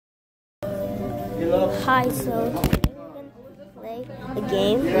Hi, so today we're going to play a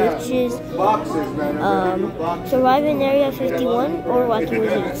game which is Survive in Area 51 or Wacky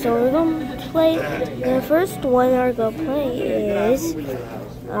Wizard. So we're going to play, the first one we're going to play is, we're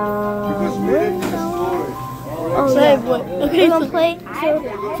going to play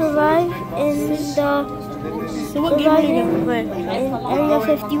Survive in the, Survive in Area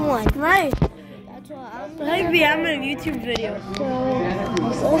 51. Right. Sohaib, I'm in a YouTube video.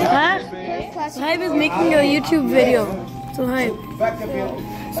 Sohaib is making a YouTube video. Sohaib.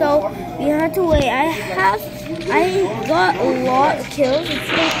 So you have to wait. I got a lot of kills. It's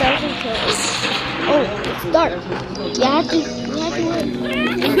 3,000 kills. Oh, it's dark. You have to wait.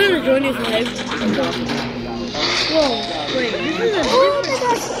 I'm gonna join you, Sohaib. Whoa, wait, this is a oh my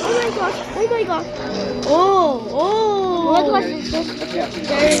gosh. Oh my gosh,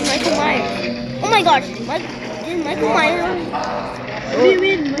 there's Michael Myers. Oh my gosh, there's Michael Myers. What do you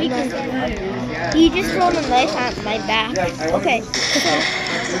mean Michael Myers? He just threw a knife at my back. Okay.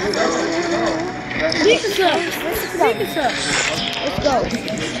 Sneak us up. Sneak us up. Let's go.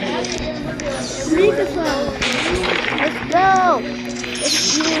 Sneak us up. Let's go.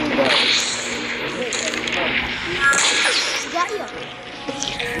 Let's even go. Got you.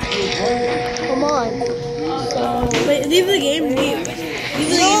 Come on. So, wait, leave the game. Leave the game and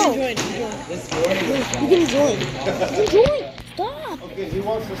join. You can join. You can join. Stop. Okay, he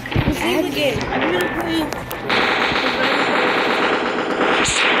wants to Just leave the game. I'm gonna play.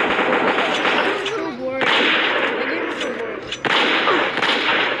 I'm so bored. My game is so bored.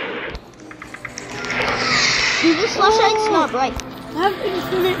 Dude, this flashlight's not bright. I have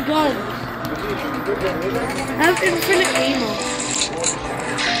infinite guns. I have infinite ammo.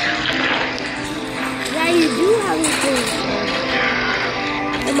 Yeah, you do have infinite.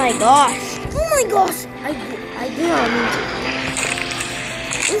 Oh my gosh. Oh my gosh. I did not need to.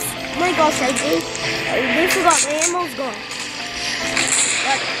 Oh my gosh, I forgot my ammo's gone.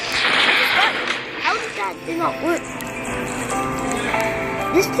 But how did that did not work?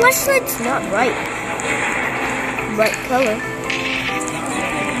 This flashlight's not bright color.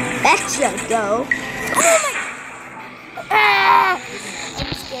 Extra go. Oh my! Ah!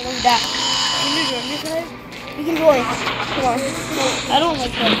 I'm scared of that. Can you join me, Sohaib? You can join. Come on. I don't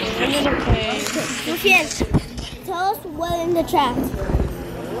like that game. I'm gonna play. Lucian, tell us what in the chat.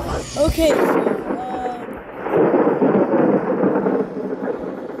 Okay, so,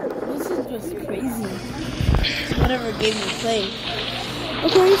 this is just crazy. Whatever game you play.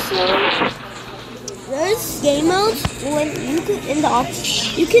 Okay, so there's game modes when you can in the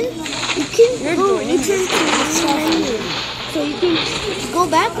options. You can go return to the menu. So you can go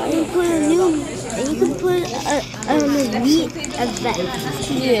back and put a new, and you can put an elite event.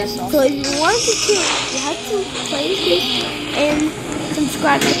 Yes. So if you want to kill, you have to play this and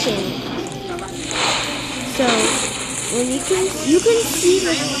subscribe to the channel. So when you can see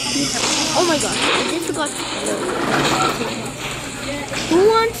the, oh my gosh, I just forgot to who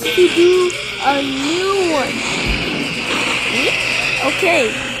wants to do a new one? Okay.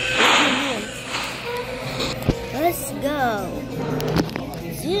 Let's go.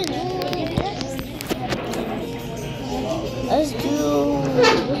 Let's do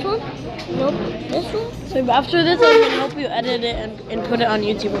this one? Nope. This one? So after this, I'm gonna help you edit it and put it on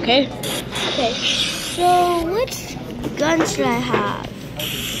YouTube, okay? Okay. So which gun should I have?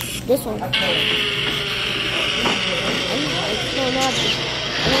 This one. No, not this one.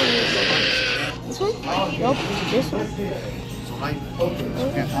 I don't need this one. This one? Nope. This one. Sohaib.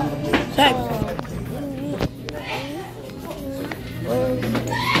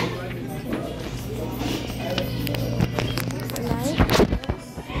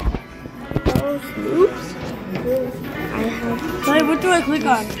 Sohaib, what do I click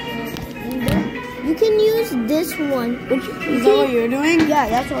on? You can use this one. Is that what you're doing? Yeah,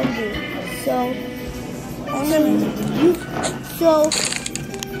 that's what I'm doing. So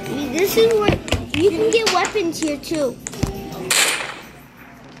this is where you can get weapons here too.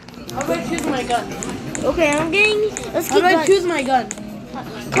 How do I choose my gun? Okay, I'm getting. Let's How get do I gun. choose my gun?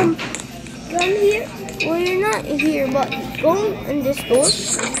 Come, gun here. Well, you're not here, but go in this door.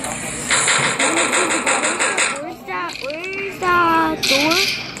 Where's that door?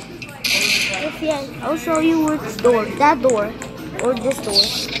 Yeah, I'll show you which door. That door. Or this door.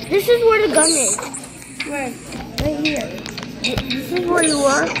 This is where the gun is. Where? Right here. This is where you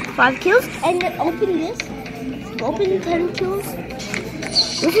are. 5 kills. And then open this. Open 10 kills.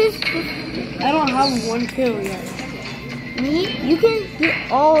 This is... I don't have 1 kill yet. Me? You can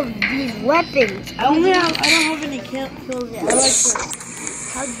get all of these weapons. I don't have any kills yet. I like this.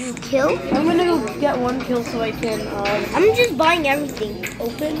 how do you kill? I'm gonna go get one kill so I can. I'm just buying everything.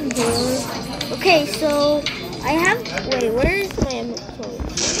 Open door. Okay, so I have. Wait, where is my inventory?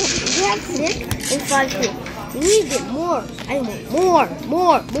 You have 6 and 5 kills. We need to get more. I want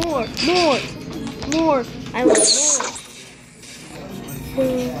more. I want more.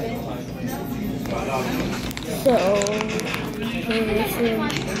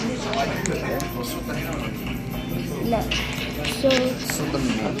 So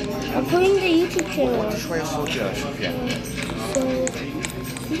I'm putting the YouTube channel.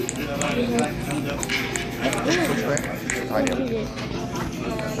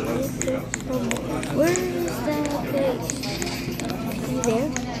 Where is that place? Is it there?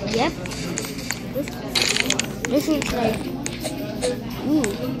 Yep. This one's like, ooh,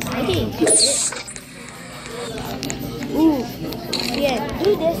 I didn't get it. Ooh, yeah,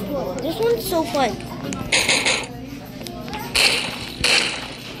 do this one. This one's so fun.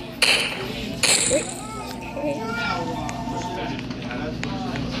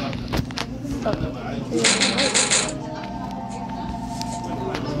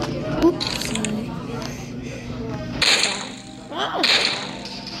 Oopsie.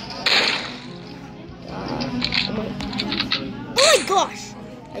 Oh my gosh!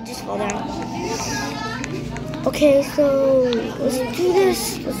 I just fell down. Okay, so let's do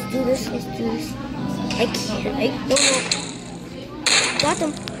this. I can't. I don't know. Got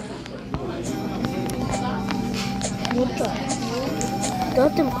them. What the?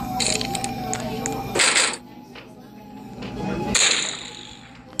 Got them.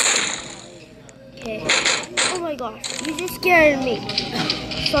 Okay. Oh my gosh, you just scared me.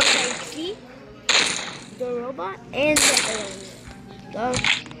 So I see the robot and the alien.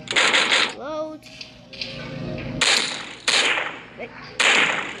 Load. Wait.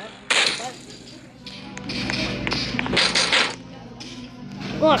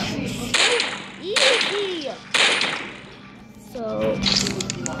 Gosh, so easy. So let's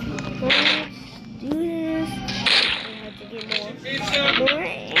do this. I have to get more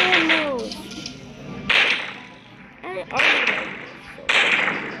ammo.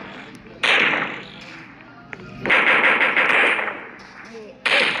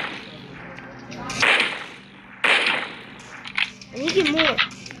 I need to get more.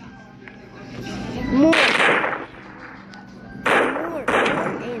 Ammo.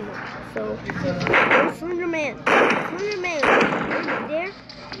 So, there's Slenderman. Are you there?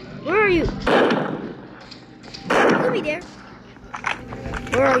 Where are you? You could be there.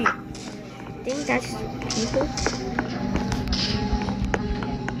 Where are you? I think that's people.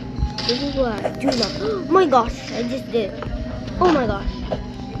 This is what I do now. Oh my gosh, I just did. Oh my gosh.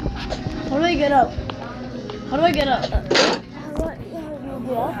 How do I get up?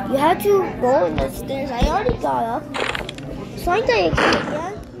 You had to go in the stairs. I already got up. Signed the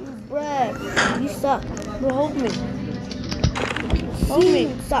again. Bruh, you suck. Well, hold me. You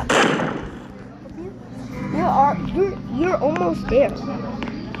suck. You're almost there.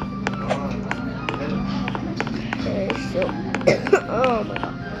 Okay, so oh my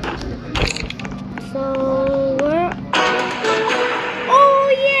god. So where? Oh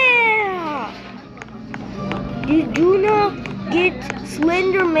yeah! You do not get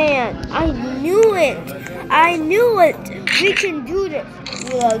Slenderman. I knew it. We can do this.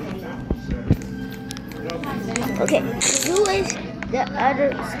 Okay, who is the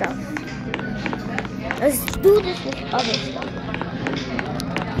other stuff? Let's do this with other stuff.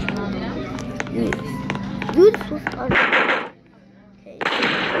 Do this with other stuff. Okay.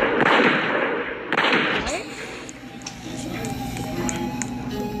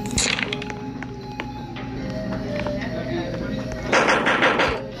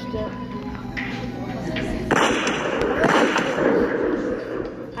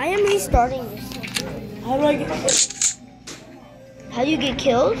 I am restarting this. How do I get killed? How do you get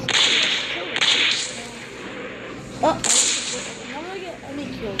killed? Oh. How do I get any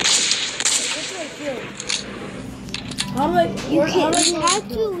kills? What do I kill? How do I?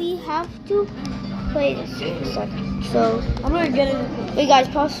 We have to play this in a second. So I'm gonna get it. wait guys,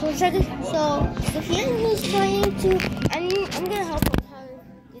 pause for a second. So Sophia is trying to I'm gonna help her how to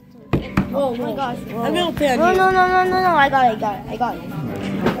get some. Oh my gosh. I'm gonna play on No, you. I got it.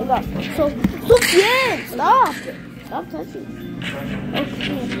 So Sophia, stop touching.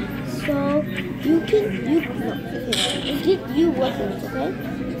 Okay. So you can give you weapons, okay?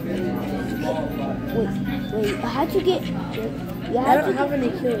 Wait, I had to get I don't have any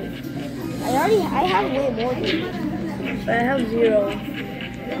kills. I have way more than you. I have 0.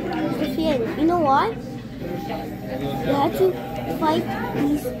 Sophia, you know why? You have to fight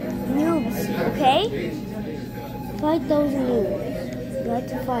these noobs, okay? Fight those noobs. You have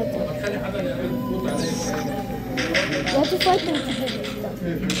to fight them. You have to fight them to get this stuff.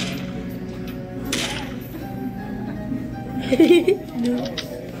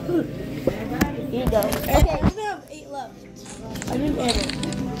 Here you go. Okay, we have 8 left. I need ammo.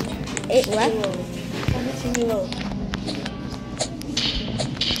 8 left?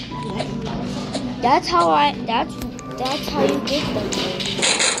 That's how you get them.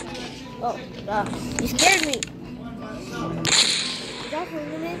 Oh, you scared me. Is that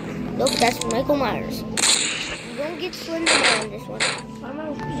Slenderman? Nope, that's Michael Myers. You don't get Slenderman on this one.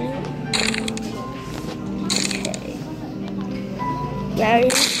 Okay. Gary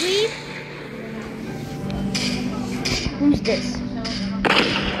Sleep. Who's this?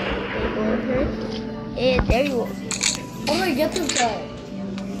 And there you go. How do I get this guy?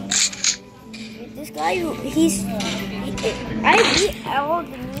 This guy, I beat all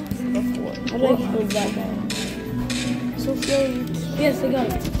the meats before. How do I get that guy? Sophia, you Yes, I got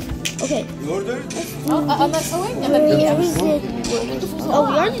it. okay. You ordered? I'm not showing. Oh,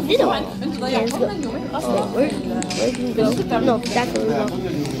 we already did it. Yeah, let's go. Oh, where can we go? No, that's where we go.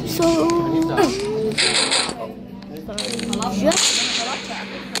 So,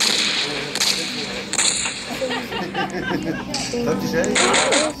 طب شاي؟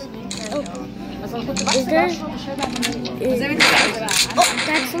 is there? Oh,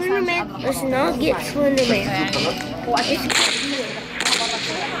 that's Slenderman. Let's not get Slenderman.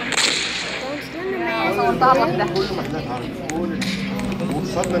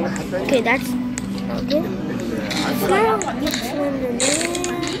 Okay, that's not good. Let's not get Slenderman.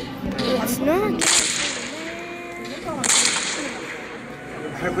 Let's not get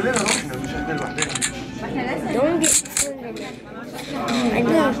احنا كلنا رحنا مش احنا لوحدنا. Don't get Slenderman. I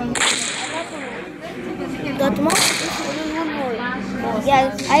know. That one is one more. Yes,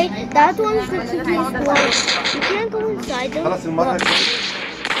 that one's the trickiest one. You can't go inside them. خلاص المرة الجاية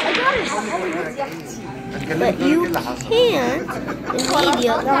I got it. هنكلمك But you ايه اللي حصل. can't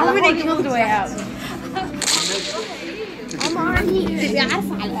immediately. How many kills do I have? I'm already. I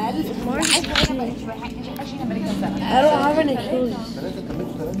don't have any kills.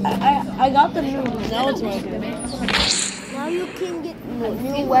 I got the new one. Now it's my turn. Now you can get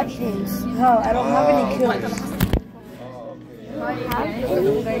new weapons. No, I don't have any kills.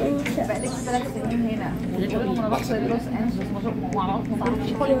 You don't have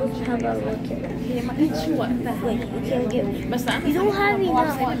enough.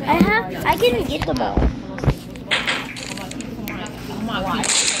 I can get them all.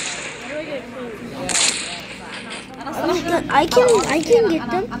 I can get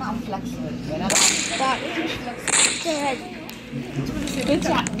them. Go ahead. This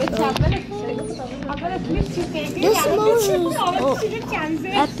one is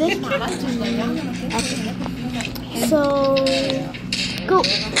epic. So go.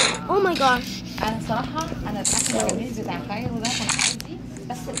 Oh my gosh. انا صراحه انا اتاكد من الجيش بتاع كايرو ده كان عادي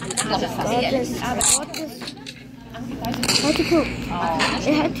بس How to kill?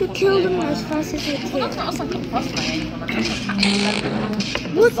 I had to kill them as fast as I can. اصلا كان فاصله يعني فما كانش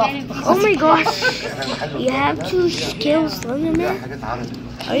What? Oh my gosh. You have to kill Slenderman? حاجات عربي.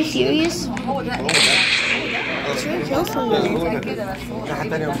 Are you serious? Sure, kill Slenderman. في حاجة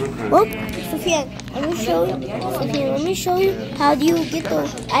تانية وبرجر. Well, Sophia, let me show you. Sophia, let me show you how do you get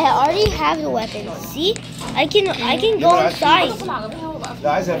those. I already have the weapon. See? I can go inside.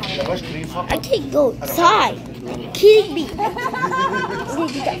 لا عايزة لباش كريم فقط. I can go inside. Kidding me?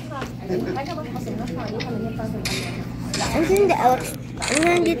 I'm getting the Alex. I'm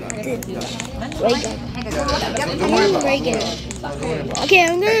gonna get the ray gun. I'm getting the ray gun. Okay,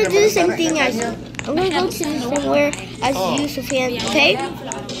 I'm gonna do the same thing as you. I'm gonna go to the same where as you, Sophia. Okay?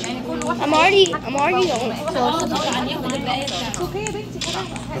 I'm already close.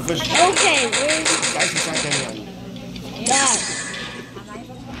 Okay, where's عايز مساعدة تانية يعني. that?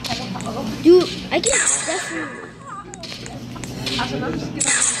 Dude, I can definitely.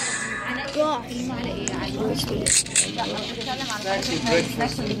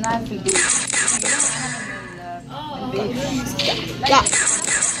 Gosh. Yeah.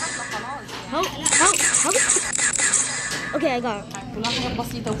 How? Okay, I got it. كلها حاجات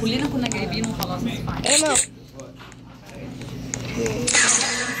بسيطه وكلنا كنا جايبينه وخلاص. Ammo.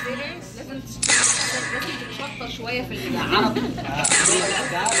 لازم تتشطر شويه في العربي.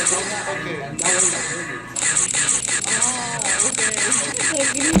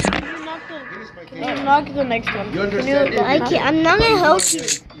 Knock the next one. You understand? I'm not gonna help you.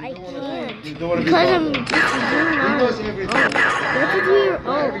 I can't. You don't wanna be Because I'm bothered. just doing He knows everything. What to do your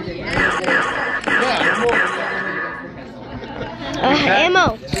own. Ammo.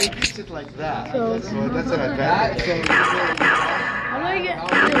 So he keeps it like that. So So that's an advantage. How do I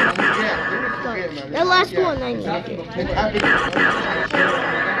That last one, I need it.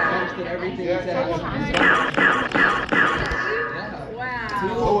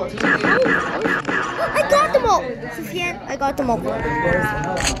 I got them all! Sufyan, I got them all. The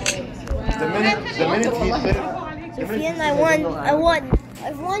minute he said, Sufyan, I won.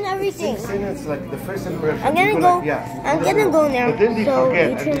 I've won everything. it's like the first impression. I'm gonna go. Yeah. I'm gonna go now. But then they So forget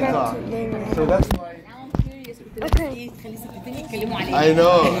you and turn they back talk. to the So that's why. Okay. I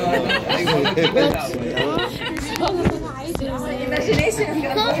know.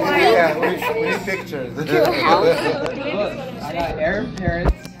 Yeah, we need pictures. Your house. I got Arab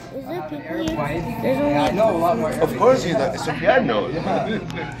parents. Is there people Arab here? wife. There's I only. know a lot more. Of course he does. Sufyan knows. And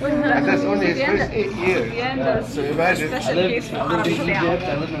that's only his first 8 years. So imagine. I lived in Egypt.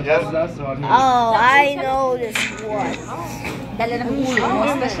 I lived in Gaza, so I'm Oh, I know this one. ده اللي انا بقوله هو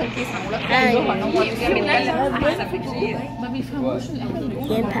سبيشال كيس معموله في اللغه ان هو بيتكلم احسن بكتير ما بيفهموش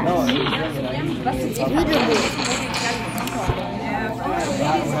Game Pass.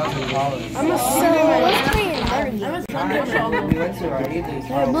 I'm a so let's play another game. we went to our evening.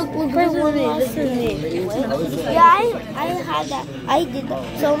 Look, we'll play one of this Yeah, I had that. I did that.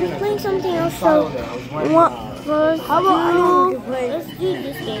 So we're playing something else. So what? First, how about let's do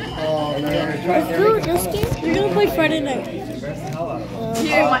this game. Let's do this game. We're gonna play Friday night.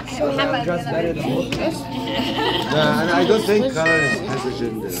 Dressed better than most. Yeah, and I don't think color has a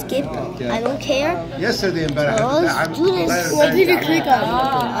gender. Skip. I don't care. Yesterday in Barah, Let's do this. What did you click on?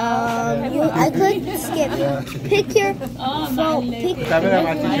 I could skip. Pick your phone. Pick. I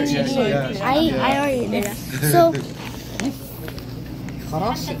already did that. So.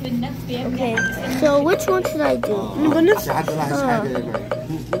 Okay. So which one should I do?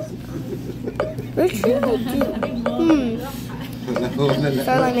 Which should I do?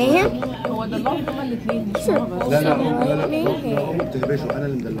 Starlight Mayhem? Sure. Starlight Mayhem.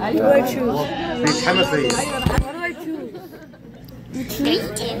 You are true. بيتحمس ليا. You choose?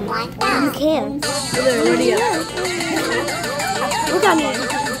 You can. Look at me.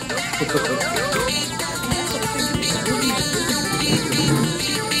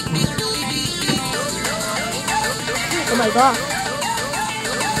 Oh my god.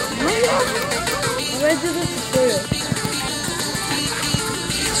 Oh my god. I'm ready to do this tutorial.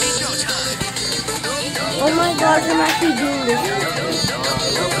 Oh my gosh, I'm actually doing this.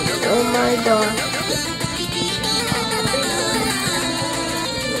 Oh my god.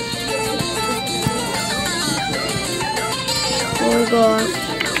 Oh my god.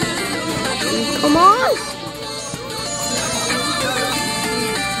 Come on!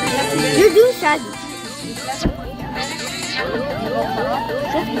 You're doing shaggy.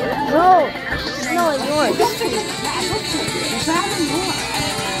 No, it's yours.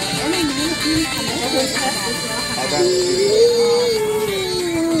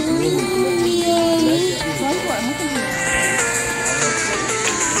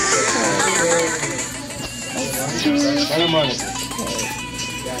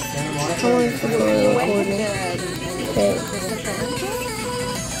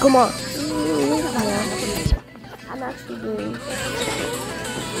 Come on. I'm actually doing.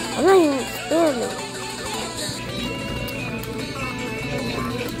 I'm not even experimenting.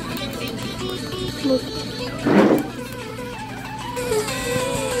 Look.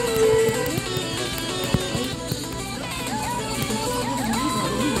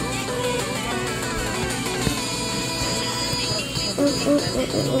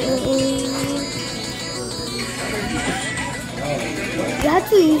 You have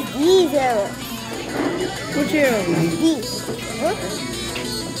to use these arrows. Which arrow? These. Huh?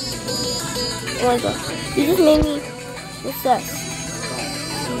 Oh my god. You just made me. What's that?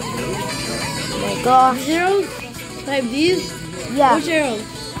 Oh my gosh. These arrows? Type these? Yeah. Which arrows?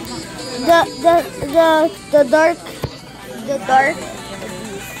 The dark.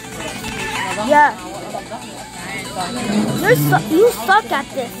 Yeah. You suck at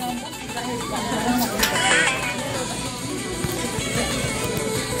this.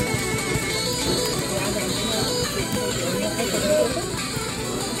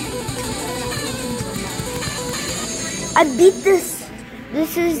 I beat this.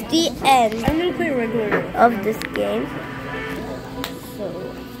 This is the end I'm gonna play regular. of this game. So,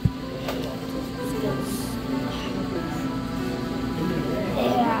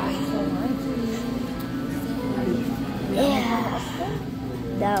 yeah.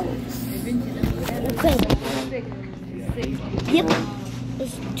 That was okay. Yep.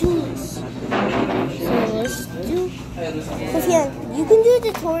 Let's do this. So let's do. Sophia, you can do a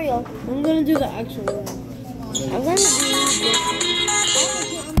tutorial. I'm gonna do the actual one. I'm gonna do this.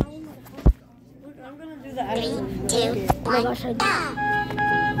 I'm gonna do the actual. Oh my gosh, I think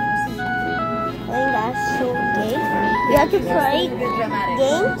that's so gay. We have to play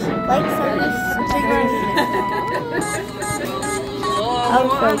games like service.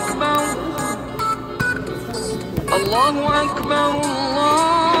 Allahu Akbar,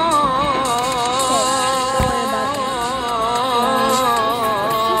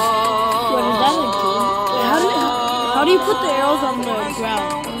 What is that like? How do you put the arrows on the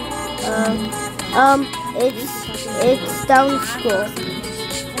ground? It's down scroll.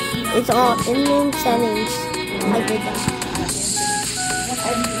 It's all in main settings. I did that.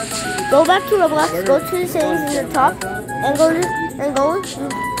 Go back to Roblox. Go to the settings in the top, and go to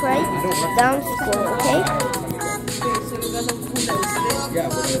right down scroll. Okay.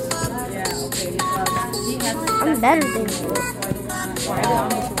 I'm better than you.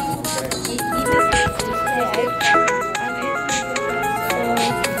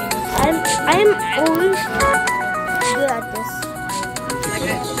 I'm always good at this.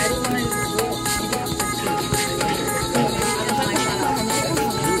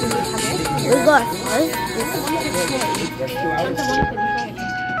 We got right?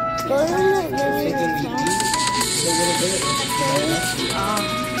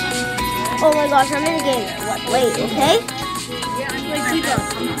 Oh my gosh, I'm in the game. Wait, okay?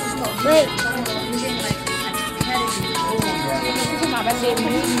 Wait.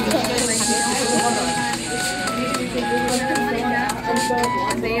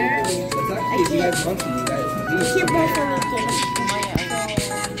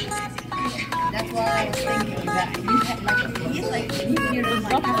 That's why I was thinking that you had like at least like here in like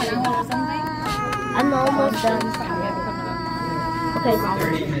half an hour or something. I'm almost done. Okay.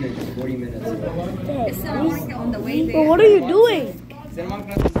 30 minutes, 40 minutes. It's like on the way there. But what are you doing?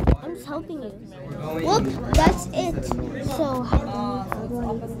 I'm just helping you. Look, that's it. So,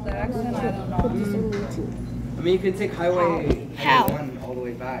 Opposite direction, I don't know. put this in YouTube. I mean, you can take highway How? 1 all the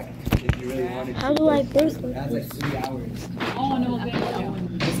way back if you really wanted to. How do I break it? That's like 3 hours. Oh no,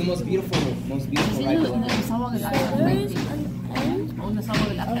 It's the most beautiful ride. There is an end of the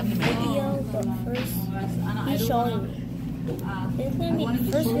video, but first, he's showing me. It's gonna be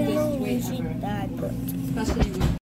the first video usually that I put.